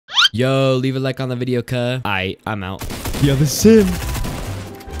Yo, leave a like on the video, cuh. I'm out. Yo, the sim.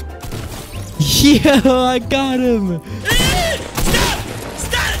 Yo, I got him.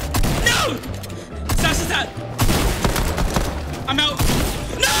 Stop. I'm out.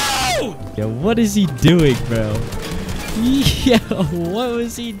 No! Yo, what is he doing, bro? Yo, what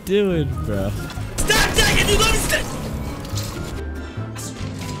was he doing, bro? Stop, Jack! You let me stay.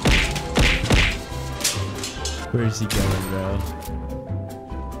 Where is he going, bro?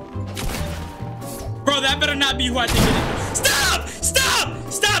 Bro, that better not be who I think it is. Stop!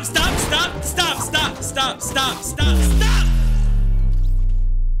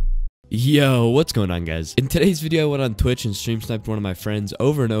 Yo, what's going on, guys? In today's video, I went on Twitch and stream sniped one of my friends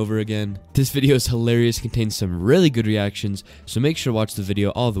over and over again. This video is hilarious, contains some really good reactions, so make sure to watch the video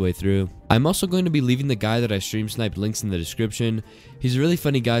all the way through. I'm also going to be leaving the guy that I stream sniped links in the description. He's a really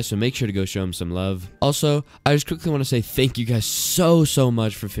funny guy, so make sure to go show him some love. Also, I just quickly want to say thank you guys so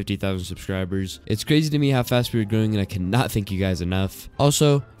much for 50,000 subscribers. It's crazy to me how fast we are growing, and I cannot thank you guys enough.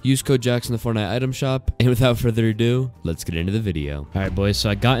 Also, use code JAX in the Fortnite item shop. And without further ado, let's get into the video. Alright, boys, so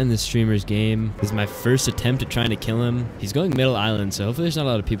I got in this streamer's game. This is my first attempt at trying to kill him. He's going middle island, so hopefully there's not a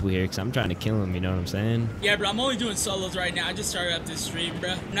lot of people here because I'm trying to kill him, you know what I'm saying? Yeah, bro, I'm only doing solos right now. I just started up this stream,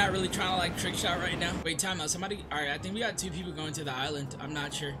 bro. I'm not really trying to like trick shot right now. Wait, time out. Somebody. Alright, I think we got 2 people going to the island. I'm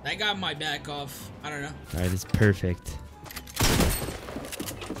not sure. That guy might back off. I don't know. Alright, this is perfect.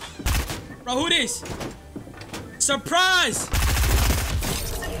 Bro, who this? Surprise!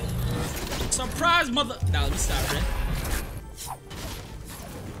 Surprise, mother. Nah, let me stop, bro.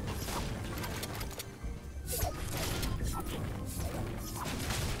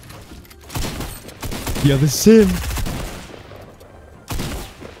 Yo, the sim.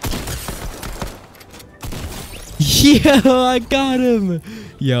 Yo, I got him.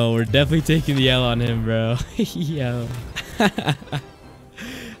 Yo, we're definitely taking the L on him, bro. Yo.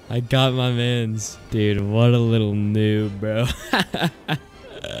 I got my mans. Dude, what a little noob, bro.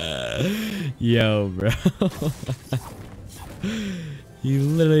 Yo, bro. You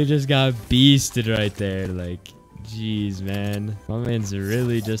literally just got beasted right there. Like, jeez, man. My man's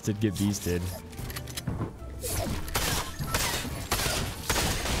really just did get beasted.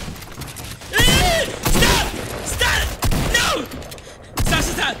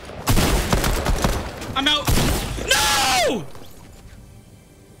 Stop! I'm out. No!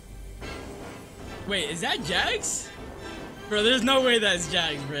 Wait, is that Jax? Bro, there's no way that's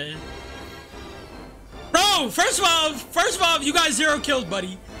Jax, bro. Bro, first of all, you got 0 kills,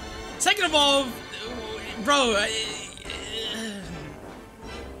 buddy. Second of all, bro,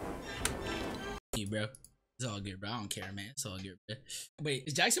 bro. It's all good, bro. I don't care, man. It's all good, bro. Wait,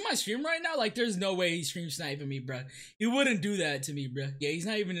 is Jax in my stream right now? Like, there's no way he's stream sniping me, bro. He wouldn't do that to me, bro. Yeah, he's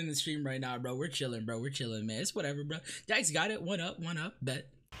not even in the stream right now, bro. We're chilling, bro. We're chilling, man. It's whatever, bro. Jax got it. One up, bet.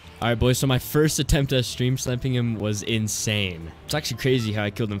 Alright, boys, so my first attempt at stream sniping him was insane. It's actually crazy how I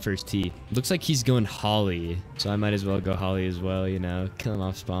killed him first T. Looks like he's going Holly, so I might as well go Holly as well, you know. Kill him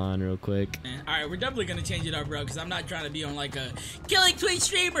off spawn real quick. Alright, we're definitely gonna change it up, bro, because I'm not trying to be on like a killing Twitch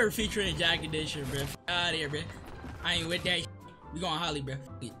streamer featuring Jack Edition, bro. Out of here, bro. I ain't with that. We going Holly, bro.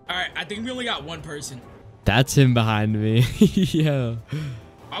 Alright, I think we only got 1 person. That's him behind me. Yo.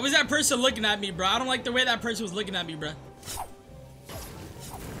 Why was that person looking at me, bro? I don't like the way that person was looking at me, bro.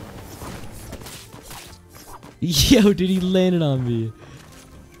 Yo, dude, he landed on me.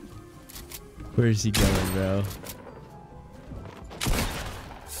 Where is he going, bro?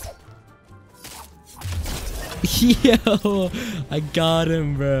 Yo, I got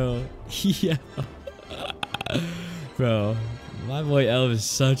him, bro. Yo. Bro, my boy ELVE is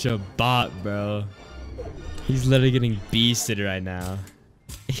such a bot, bro. He's literally getting beasted right now.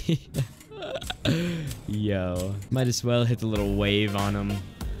 Yo, might as well hit the little wave on him.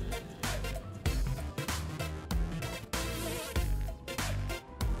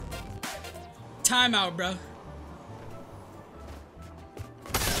 Timeout, bro.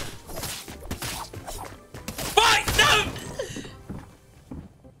 Fight! No!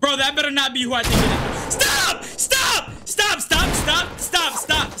 Bro, that better not be who I think it is. Stop! Stop!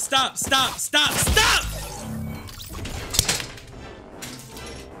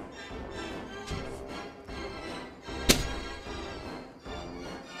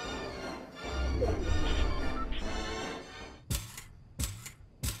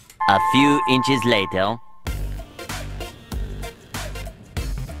 A few inches later.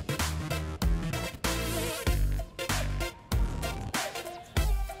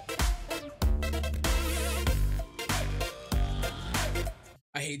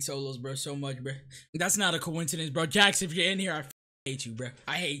 I hate solos, bro, so much, bro. That's not a coincidence, bro. Jax, if you're in here, I hate you, bro.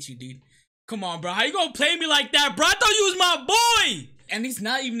 I hate you, dude. Come on, bro. How you gonna play me like that, bro? I thought you was my boy. and he's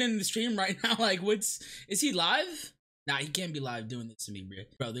not even in the stream right now. Like, is he live? Nah, he can't be live doing this to me, bro.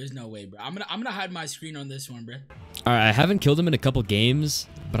 Bro, there's no way, bro. I'm gonna hide my screen on this one, bro. All right, I haven't killed him in a couple games,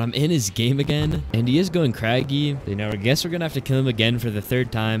 but I'm in his game again, and he is going craggy. You know, I guess we're gonna have to kill him again for the 3rd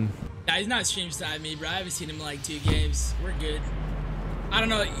time. Nah, he's not stream sniping me, bro. I haven't seen him in like 2 games. We're good. I don't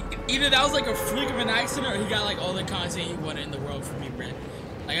know. Either that was like a freak of an accident, or he got like all the content he wanted in the world from me, bro.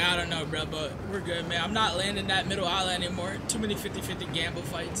 Like, I don't know, bro, but we're good, man. I'm not landing that middle island anymore. Too many 50-50 gamble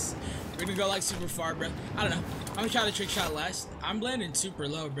fights. We're gonna go like super far, bro. I don't know. I'm gonna try the trick shot last. I'm landing super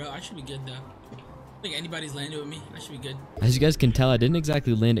low, bro. I should be good though. I don't think anybody's landing with me. I should be good. As you guys can tell, I didn't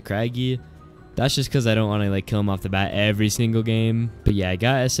exactly land at craggy. That's just because I don't want to like kill him off the bat every single game. But yeah, I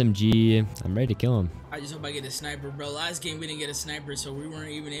got SMG. I'm ready to kill him. I just hope I get a sniper, bro. Last game we didn't get a sniper, so we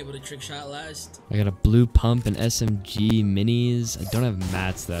weren't even able to trick shot last. I got a blue pump and SMG minis. I don't have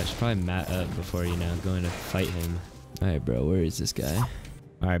mats though. I should probably mat up before, you know, going to fight him. All right, bro. Where is this guy?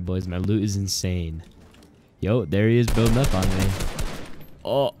 All right, boys. My loot is insane. Yo, there he is building up on me.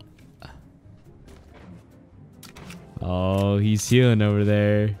 Oh. Oh, he's healing over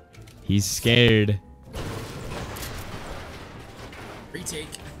there. He's scared. Retake.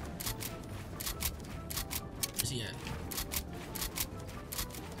 Where's he at?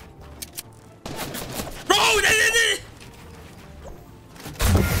 Bro!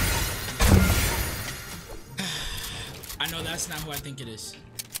 I know that's not who I think it is.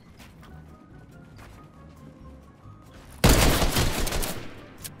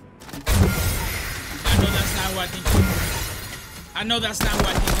 I know that's not who I think it is. I know that's not who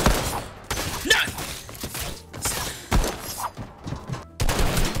I think it is. No!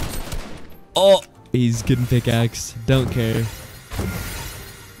 Oh, he's getting pickaxe. Don't care.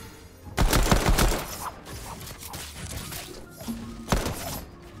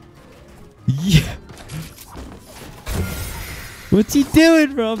 Yeah. What's he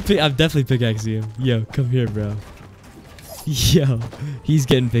doing, bro? I'm definitely pickaxing him. Yo, come here, bro. Yo, he's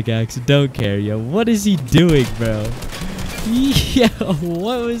getting pickaxe. Don't care, yo. What is he doing, bro? Yo,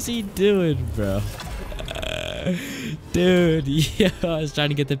 what was he doing, bro? Dude, yo, I was trying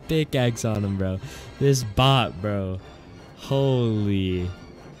to get the pickaxe on him, bro. This bot, bro. Holy.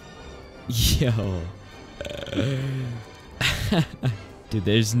 Yo. Dude,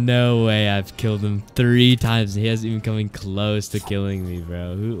 there's no way I've killed him 3 times. He hasn't even come close to killing me,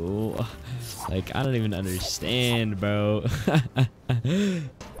 bro. Like, I don't even understand, bro.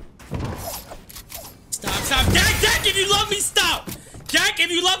 Stop. Jack, if you love me, stop. Jack, if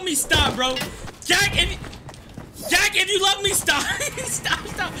you love me, stop, bro. Jack, if you love me, stop. Stop.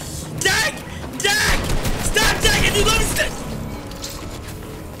 Jack. Stop, Jack, if you love me, stop.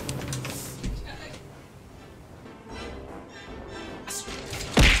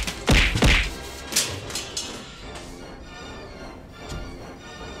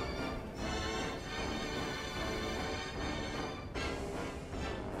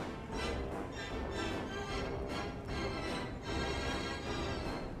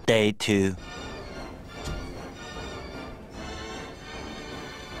 Day 2.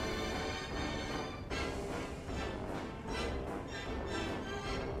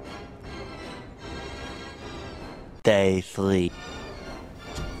 Day 3.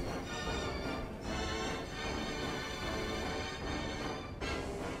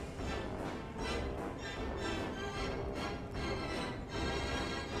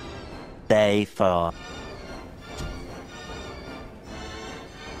 Day 4.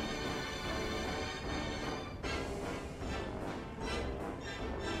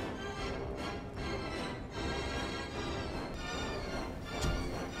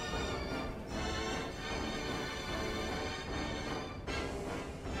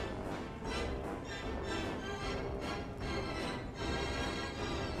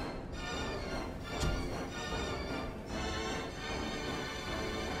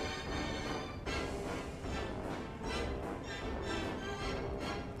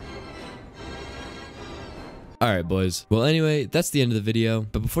 Alright boys, well anyway, that's the end of the video,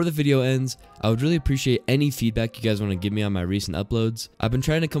 but before the video ends, I would really appreciate any feedback you guys want to give me on my recent uploads. I've been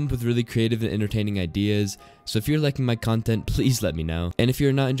trying to come up with really creative and entertaining ideas, so if you're liking my content, please let me know. And if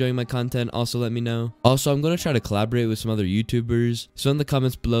you're not enjoying my content, also let me know. Also, I'm going to try to collaborate with some other YouTubers, so in the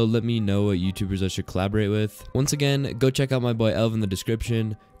comments below, let me know what YouTubers I should collaborate with. Once again, go check out my boy ELVE in the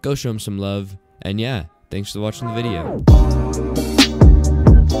description, go show him some love, and yeah, thanks for watching the video.